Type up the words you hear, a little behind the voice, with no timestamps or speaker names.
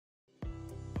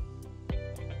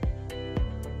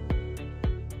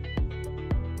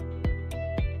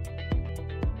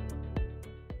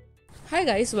Hi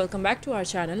guys, welcome back to our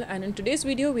channel, and in today's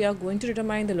video we are going to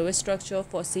determine the Lewis structure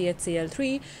for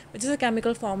CHCl3, which is a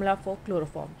chemical formula for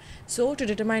chloroform. So to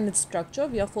determine its structure,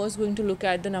 we are first going to look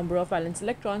at the number of valence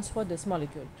electrons for this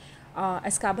molecule.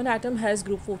 As carbon atom has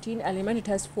group 14 element, it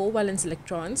has 4 valence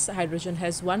electrons, hydrogen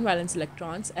has 1 valence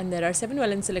electrons, and there are 7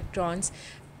 valence electrons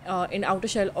in outer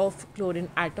shell of chlorine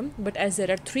atom. But as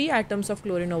there are 3 atoms of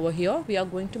chlorine over here, we are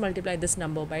going to multiply this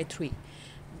number by 3,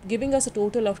 giving us a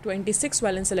total of 26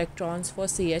 valence electrons for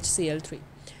CHCl3.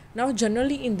 Now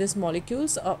generally in these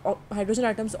molecules, hydrogen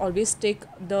atoms always take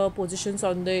the positions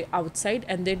on the outside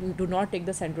and they do not take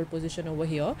the central position over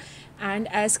here. And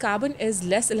as carbon is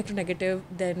less electronegative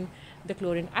than the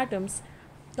chlorine atoms,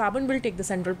 carbon will take the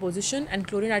central position and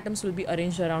chlorine atoms will be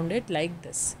arranged around it like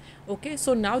this. Okay,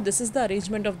 so now this is the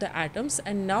arrangement of the atoms,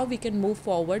 and now we can move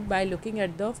forward by looking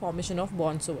at the formation of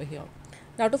bonds over here.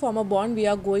 Now to form a bond, we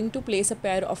are going to place a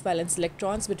pair of valence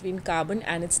electrons between carbon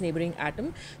and its neighboring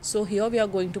atom. So here we are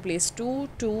going to place 2,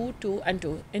 2, 2 and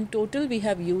 2. In total we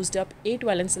have used up 8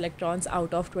 valence electrons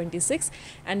out of 26,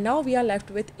 and now we are left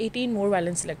with 18 more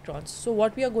valence electrons. So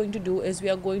what we are going to do is we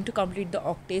are going to complete the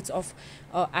octets of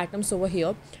atoms over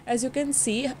here. As you can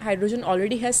see, hydrogen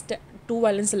already has 2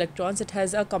 valence electrons. It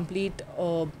has a complete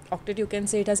octet. You can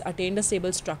say it has attained a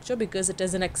stable structure because it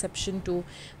is an exception to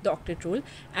the octet rule.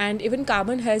 And even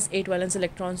carbon has 8 valence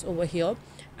electrons over here,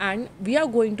 and we are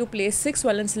going to place 6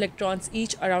 valence electrons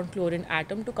each around chlorine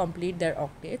atom to complete their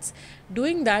octets.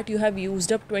 Doing that, you have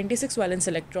used up 26 valence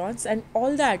electrons, and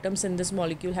all the atoms in this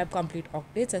molecule have complete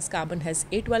octets, as carbon has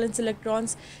 8 valence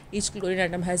electrons, each chlorine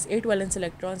atom has 8 valence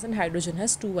electrons, and hydrogen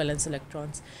has 2 valence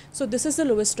electrons. So this is the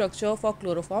Lewis structure for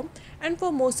chloroform. And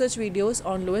for more such videos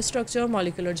on Lewis structure,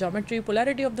 molecular geometry,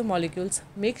 polarity of the molecules,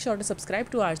 make sure to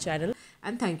subscribe to our channel,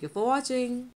 and thank you for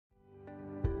watching.